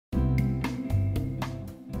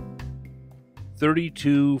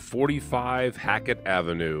3245 Hackett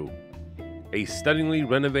Avenue, a stunningly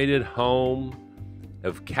renovated home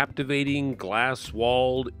of captivating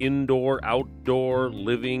glass-walled indoor-outdoor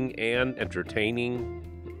living and entertaining,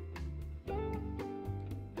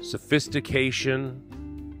 sophistication,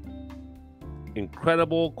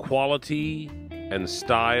 incredible quality and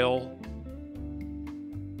style,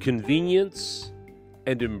 convenience,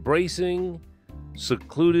 and embracing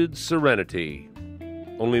secluded serenity,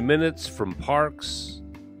 only minutes from parks,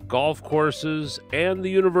 golf courses, and the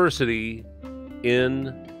university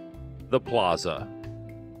in the plaza.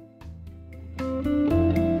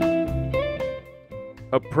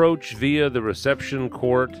 Approach via the reception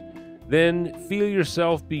court, then feel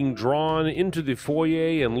yourself being drawn into the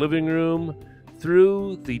foyer and living room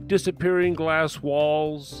through the disappearing glass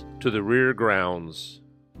walls to the rear grounds.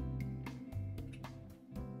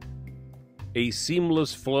 A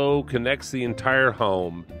seamless flow connects the entire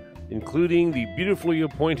home, including the beautifully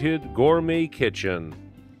appointed gourmet kitchen,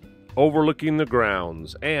 overlooking the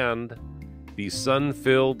grounds, and the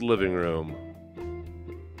sun-filled living room.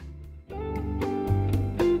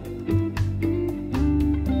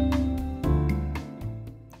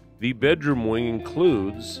 The bedroom wing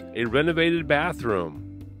includes a renovated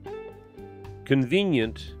bathroom,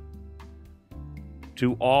 convenient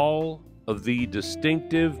to all of the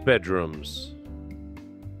distinctive bedrooms.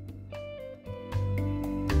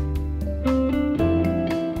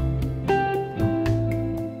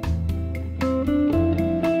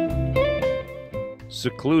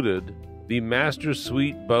 Secluded, the master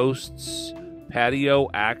suite boasts patio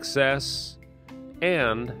access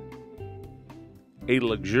and a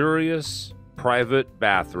luxurious private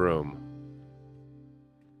bathroom.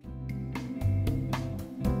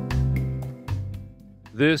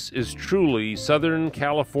 This is truly Southern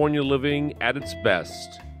California living at its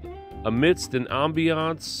best, amidst an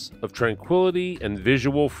ambiance of tranquility and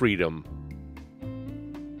visual freedom.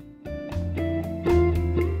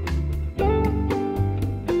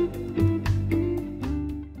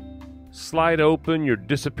 Slide open your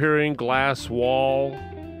disappearing glass wall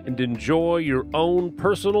and enjoy your own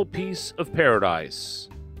personal piece of paradise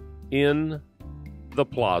in the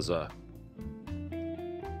plaza.